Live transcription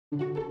We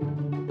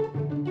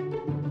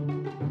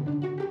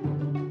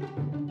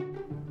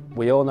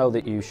all know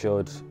that you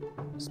should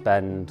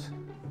spend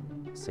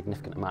a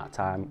significant amount of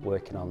time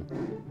working on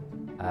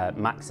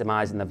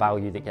maximising the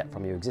value that you get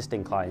from your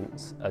existing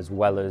clients, as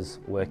well as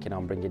working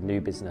on bringing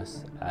new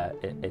business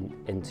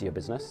into your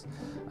business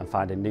and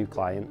finding new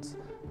clients.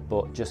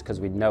 But just because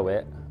we know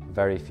it,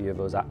 very few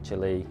of us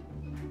actually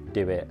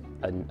do it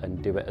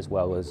and do it as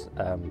well as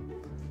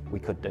we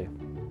could do.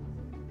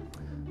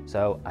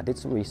 So I did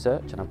some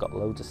research and I've got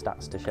loads of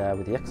stats to share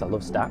with you because I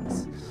love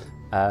stats.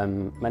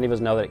 Many of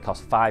us know that it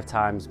costs 5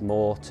 times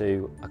more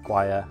to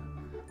acquire.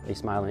 Are you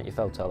smiling at your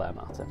photo there,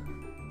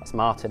 Martin? That's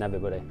Martin,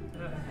 everybody.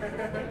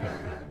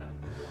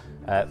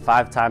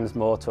 5 times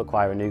more to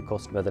acquire a new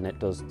customer than it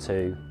does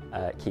to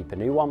keep a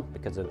new one,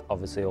 because of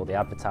obviously all the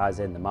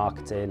advertising, the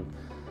marketing,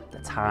 the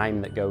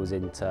time that goes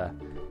into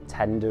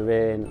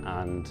tendering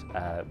and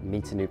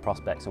meeting new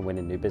prospects and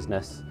winning new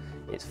business.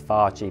 It's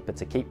far cheaper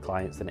to keep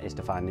clients than it is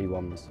to find new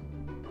ones.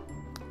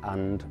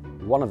 And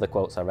one of the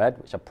quotes I read,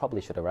 which I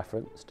probably should have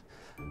referenced,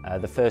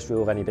 the first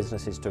rule of any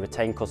business is to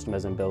retain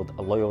customers and build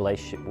a loyal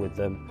relationship with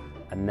them,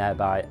 and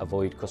thereby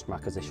avoid customer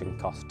acquisition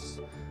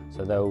costs.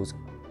 So those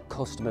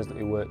customers that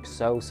we work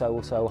so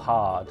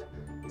hard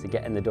to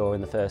get in the door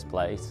in the first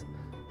place,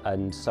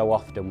 and so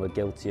often we're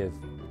guilty of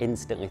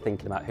instantly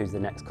thinking about who's the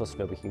next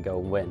customer we can go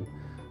and win,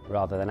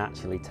 rather than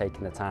actually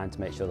taking the time to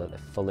make sure that they're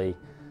fully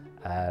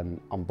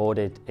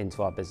onboarded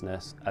into our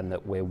business, and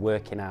that we're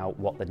working out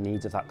what the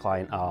needs of that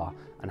client are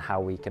and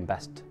how we can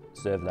best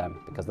serve them,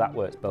 because that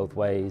works both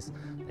ways.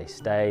 They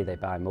stay, they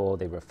buy more,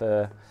 they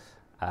refer,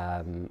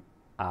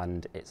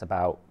 and it's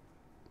about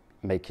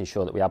making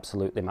sure that we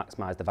absolutely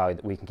maximise the value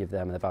that we can give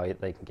them and the value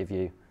that they can give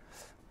you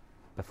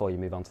before you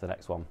move on to the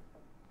next one.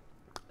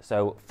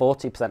 So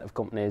 40% of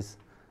companies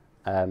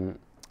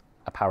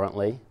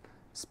apparently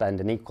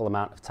spend an equal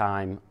amount of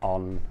time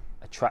on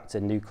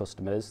attracting new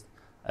customers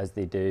as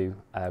they do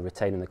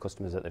retaining the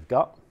customers that they've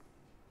got.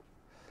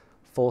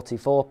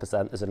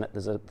 44%,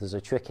 there's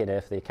a trick in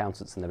here for the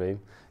accountants in the room,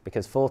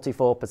 because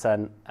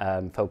 44%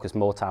 focus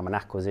more time on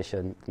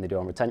acquisition than they do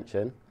on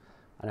retention,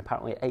 and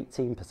apparently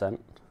 18%,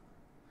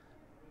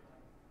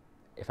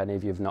 if any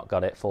of you have not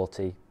got it,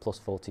 40 plus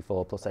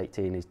 44 plus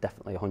 18 is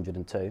definitely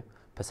 102%.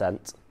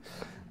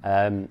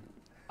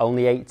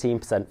 Only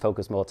 18%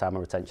 focus more time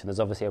on retention. There's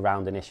obviously a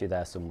rounding issue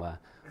there somewhere,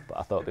 but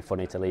I thought it'd be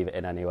funny to leave it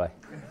in anyway.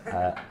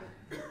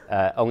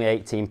 Only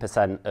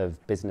 18%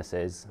 of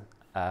businesses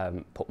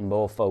put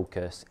more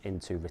focus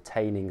into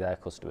retaining their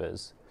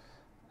customers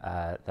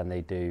than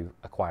they do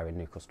acquiring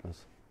new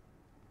customers.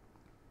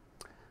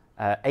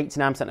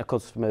 89% of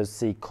customers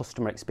see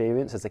customer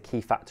experience as a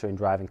key factor in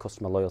driving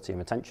customer loyalty and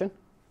retention.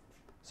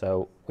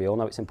 So we all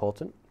know it's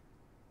important.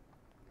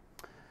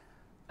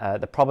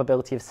 The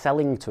probability of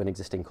selling to an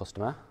existing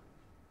customer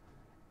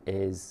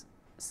is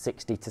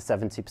 60 to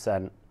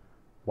 70%,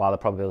 while the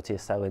probability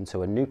of selling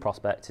to a new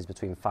prospect is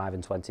between 5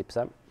 and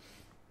 20%.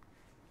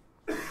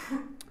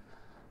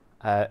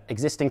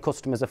 Existing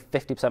customers are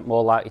 50%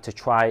 more likely to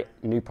try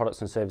new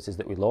products and services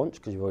that we launch,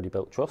 because you've already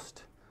built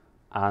trust,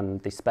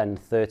 and they spend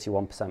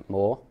 31%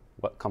 more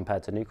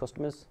compared to new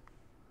customers.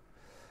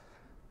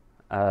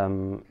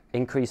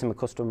 Increasing the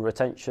customer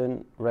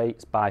retention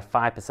rates by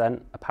 5%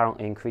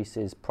 apparently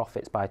increases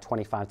profits by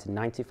 25 to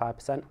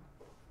 95%.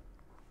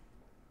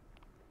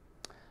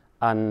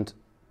 And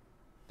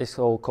this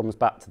all comes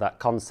back to that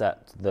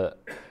concept that,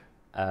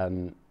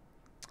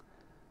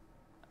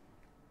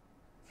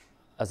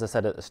 as I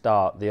said at the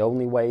start, the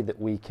only way that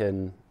we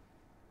can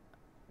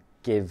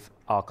give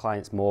our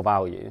clients more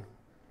value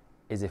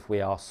is if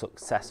we are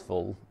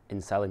successful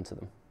in selling to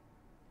them.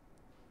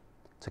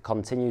 To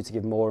continue to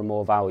give more and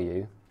more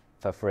value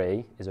for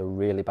free is a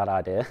really bad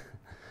idea,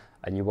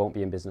 and you won't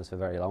be in business for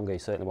very long, or you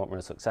certainly won't run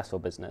a successful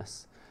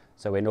business.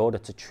 So in order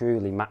to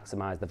truly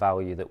maximise the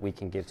value that we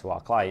can give to our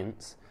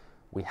clients,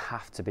 we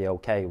have to be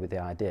okay with the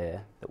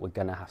idea that we're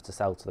going to have to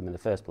sell to them in the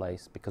first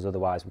place, because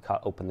otherwise we can't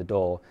open the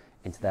door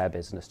into their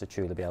business to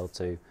truly be able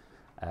to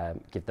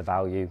give the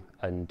value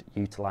and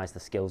utilise the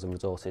skills and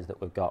resources that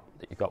you've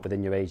got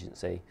within your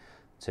agency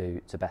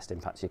to best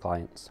impact your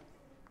clients.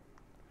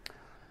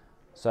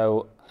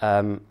 So,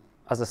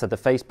 as I said, the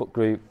Facebook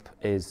group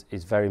is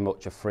very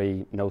much a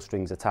free, no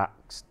strings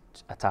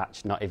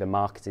attached, not even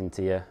marketing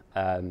to your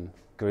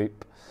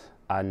group,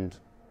 and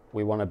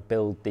we want to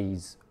build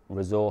these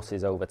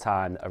resources over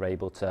time that are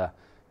able to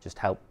just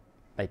help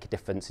make a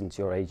difference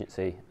into your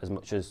agency as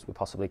much as we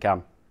possibly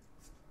can.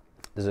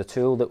 There's a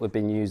tool that we've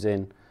been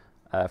using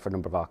for a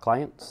number of our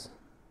clients.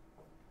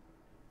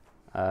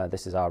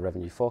 This is our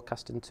revenue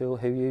forecasting tool.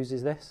 Who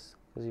uses this?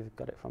 Because you've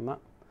got it from Matt.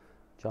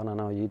 John, I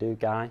know you do.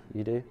 Guy,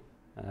 you do.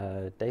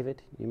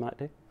 David, you might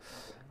do.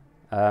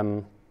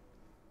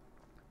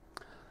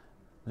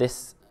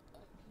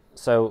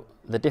 So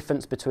the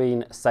difference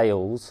between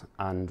sales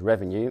and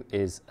revenue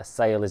is a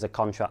sale is a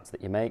contract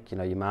that you make. You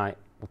know, you might,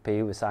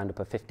 we signed up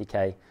a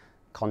 50k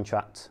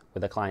contract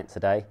with a client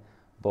today,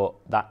 but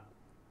that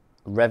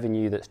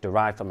revenue that's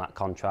derived from that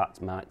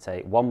contract might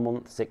take 1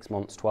 month, 6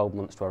 months, 12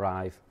 months to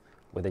arrive.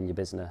 within your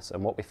business.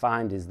 And what we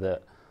find is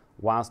that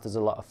whilst there's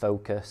a lot of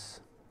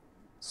focus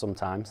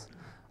sometimes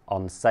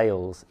on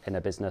sales in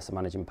a business and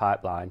managing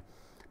pipeline,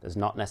 there's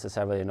not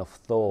necessarily enough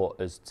thought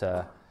as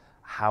to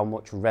how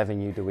much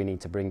revenue do we need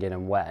to bring in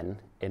and when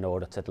in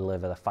order to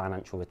deliver the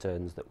financial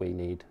returns that we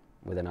need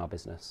within our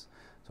business.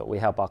 So what we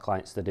help our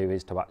clients to do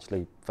is to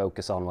actually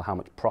focus on, well, how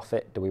much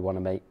profit do we want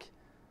to make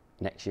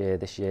next year,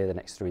 this year, the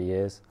next 3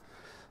 years,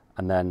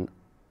 and then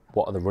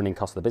what are the running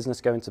costs of the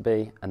business going to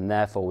be, and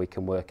therefore we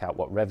can work out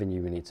what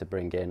revenue we need to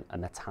bring in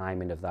and the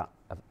timing of that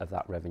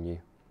revenue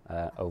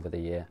over the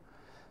year.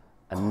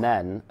 And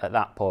then at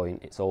that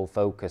point, it's all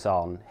focus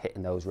on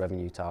hitting those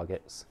revenue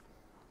targets.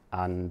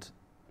 And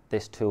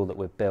this tool that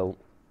we've built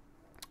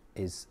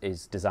is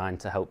designed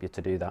to help you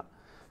to do that.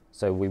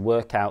 So we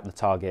work out the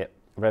target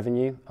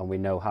revenue and we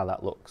know how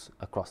that looks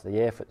across the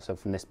year. So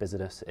from this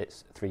business,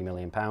 it's £3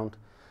 million.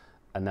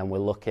 And then we're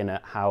looking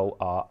at how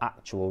our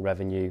actual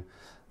revenue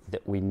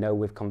that we know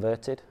we've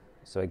converted.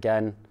 So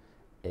again,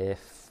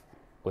 if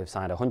we've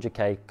signed a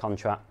 100k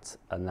contract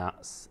and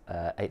that's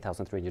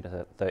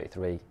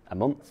 8,333 a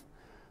month,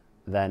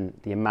 then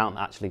the amount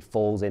that actually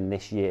falls in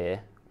this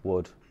year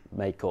would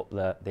make up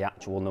the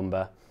actual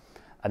number.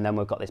 And then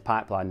we've got this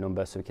pipeline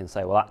number, so we can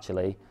say, well,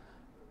 actually,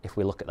 if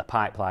we look at the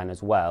pipeline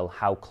as well,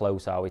 how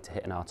close are we to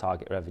hitting our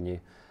target revenue?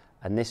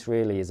 And this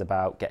really is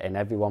about getting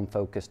everyone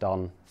focused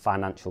on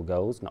financial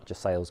goals, not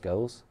just sales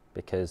goals,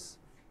 because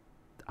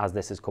as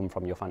this has come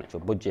from your financial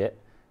budget,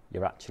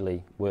 you're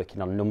actually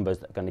working on numbers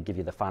that are going to give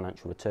you the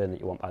financial return that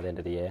you want by the end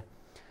of the year.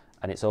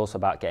 And it's also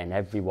about getting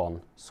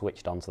everyone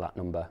switched onto that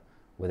number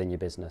within your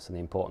business and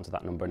the importance of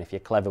that number. And if you're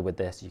clever with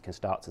this, you can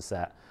start to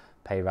set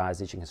pay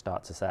rises, you can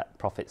start to set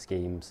profit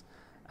schemes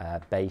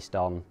based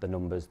on the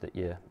numbers that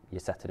you're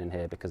setting in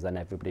here, because then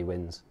everybody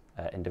wins,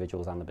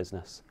 individuals and the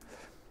business.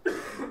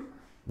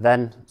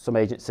 Then some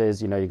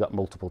agencies, you've got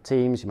multiple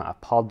teams, you might have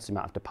pods, you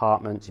might have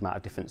departments, you might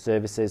have different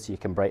services, so you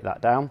can break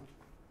that down.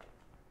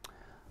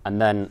 And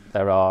then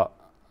there are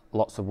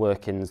lots of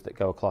workings that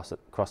go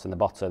across in the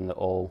bottom that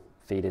all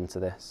feed into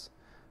this.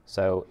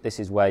 So this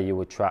is where you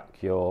would track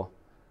your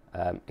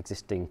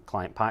existing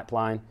client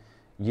pipeline.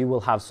 You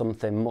will have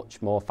something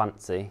much more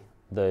fancy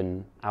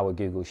than our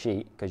Google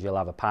Sheet, because you'll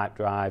have a pipe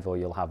drive, or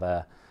you'll have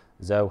a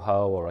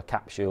Zoho or a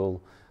Capsule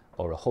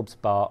or a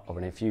HubSpot or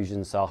an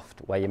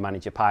Infusionsoft where you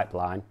manage your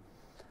pipeline.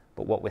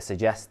 But what we're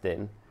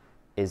suggesting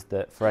is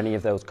that for any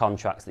of those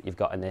contracts that you've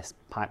got in this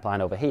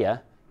pipeline over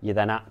here, you're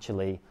then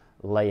actually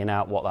laying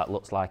out what that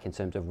looks like in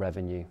terms of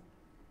revenue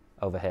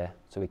over here.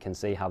 So we can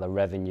see how the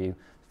revenue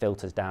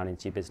filters down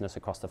into your business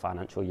across the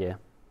financial year.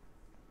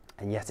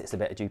 And yes, it's a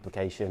bit of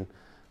duplication,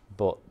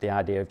 but the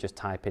idea of just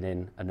typing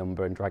in a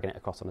number and dragging it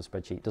across on a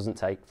spreadsheet doesn't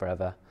take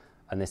forever,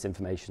 and this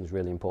information is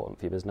really important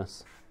for your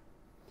business.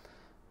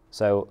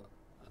 So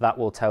that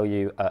will tell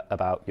you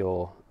about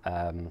your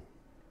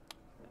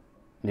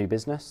new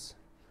business,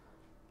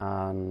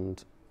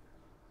 and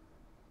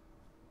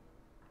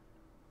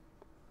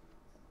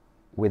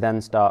we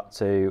then start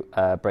to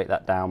break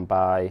that down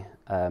by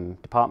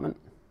department.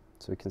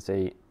 So we can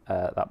see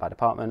that by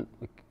department,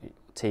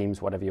 teams,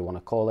 whatever you want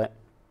to call it.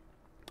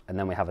 And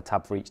then we have a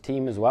tab for each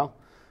team as well.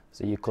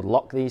 So you could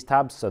lock these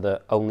tabs so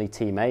that only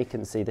team A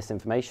can see this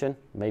information.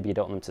 Maybe you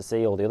don't want them to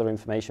see all the other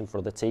information for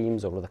other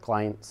teams or other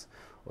clients,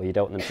 or you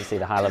don't want them to see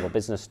the high-level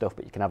business stuff,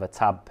 but you can have a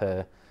tab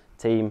per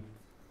team.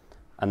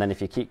 And then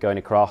if you keep going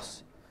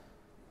across,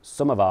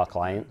 some of our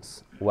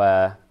clients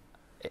where,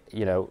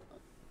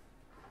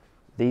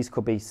 these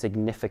could be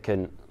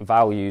significant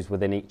values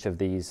within each of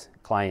these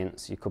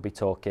clients. You could be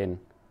talking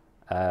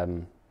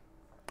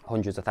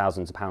hundreds of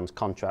thousands of pounds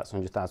contracts,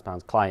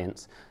 £100,000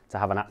 clients, to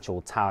have an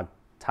actual tab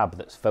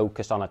that's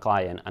focused on a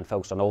client and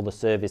focused on all the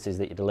services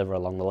that you deliver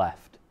along the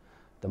left,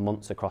 the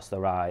months across the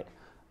right.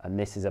 And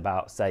this is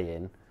about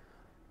saying,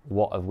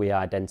 what have we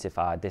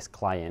identified this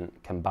client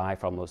can buy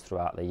from us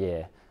throughout the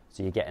year?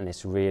 So you're getting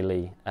this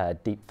really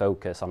deep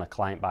focus on a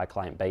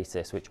client-by-client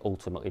basis, which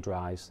ultimately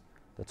drives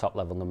the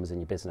top-level numbers in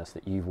your business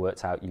that you've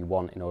worked out you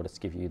want in order to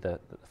give you the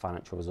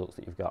financial results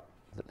that you've got,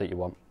 that you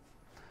want.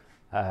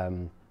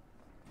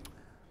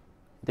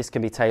 This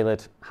can be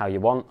tailored how you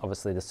want.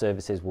 Obviously, the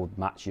services would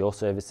match your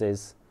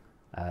services.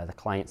 The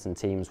clients and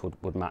teams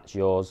would match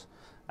yours.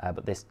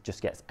 But this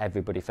just gets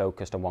everybody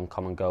focused on one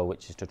common goal,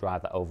 which is to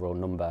drive that overall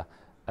number,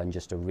 and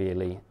just a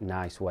really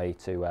nice way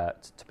to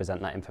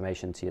present that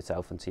information to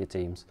yourself and to your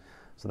teams.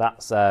 So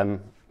that's going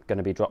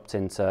to be dropped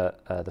into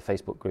the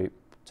Facebook group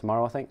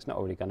tomorrow, I think. It's not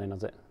already gone in,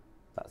 has it?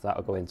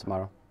 That'll go in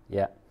tomorrow.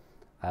 Yeah.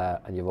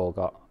 And you've all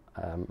got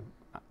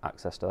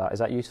access to that. Is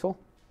that useful?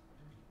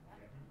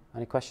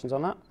 Any questions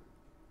on that?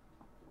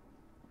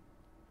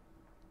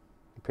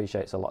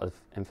 Appreciate it's a lot of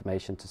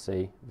information to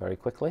see very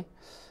quickly.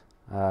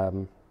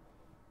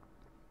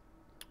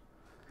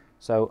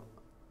 So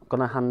I'm going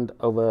to hand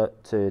over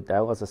to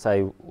Del. As I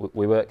say,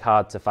 we work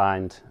hard to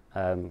find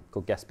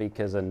good guest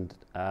speakers, and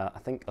I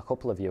think a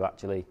couple of you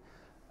actually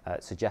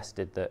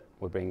suggested that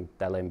we bring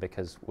Del in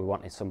because we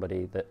wanted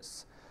somebody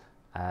that's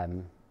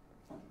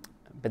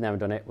been there and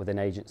done it within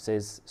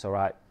agencies. It's all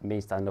right,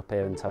 me standing up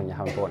here and telling you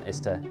how important it is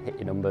to hit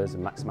your numbers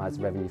and maximise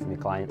the revenue from your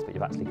clients, but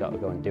you've actually got to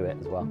go and do it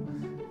as well.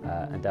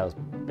 And Dell's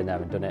been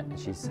there and done it, and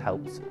she's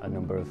helped a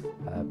number of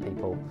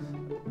people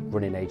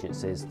running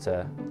agencies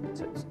to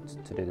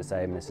do the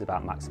same. This is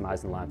about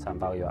maximising the lifetime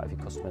value out of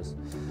your customers.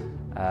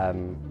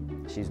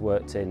 She's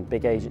worked in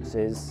big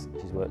agencies,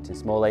 she's worked in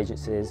small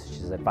agencies,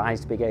 she's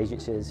advised big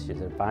agencies, she's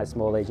advised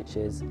small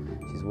agencies,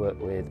 she's worked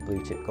with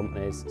blue chip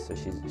companies, so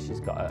she's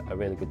got a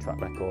really good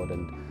track record,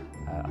 and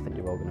I think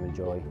you're all going to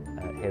enjoy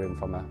hearing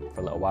from her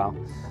for a little while.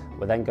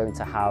 We're then going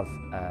to have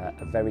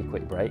a very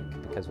quick break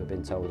because we've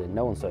been told in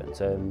no uncertain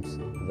terms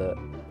that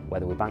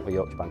whether we bank with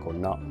Yorkshire Bank or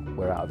not,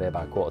 we're out of here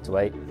by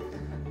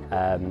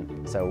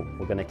 7:45. So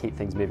we're going to keep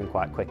things moving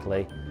quite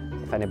quickly.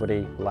 If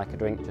anybody would like a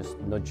drink, just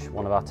nudge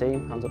one of our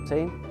team, hands up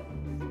team,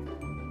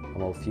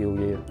 and we'll fuel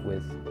you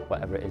with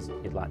whatever it is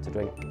you'd like to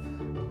drink.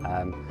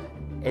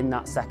 In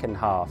that second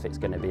half, it's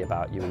going to be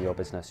about you and your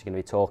business. You're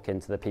going to be talking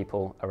to the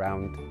people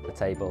around the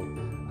table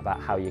about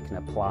how you can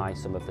apply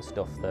some of the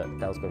stuff that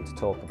Dell's going to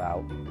talk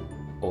about,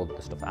 or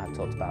the stuff that I've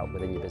talked about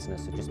within your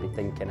business. So just be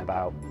thinking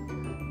about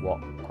what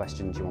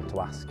questions you want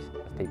to ask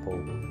of people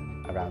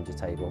around your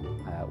table,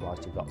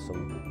 whilst you've got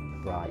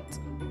some bright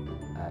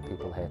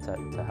people here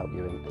to help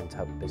you and to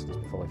help your business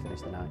before we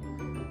finish the night.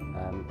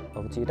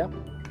 Over to you, Del.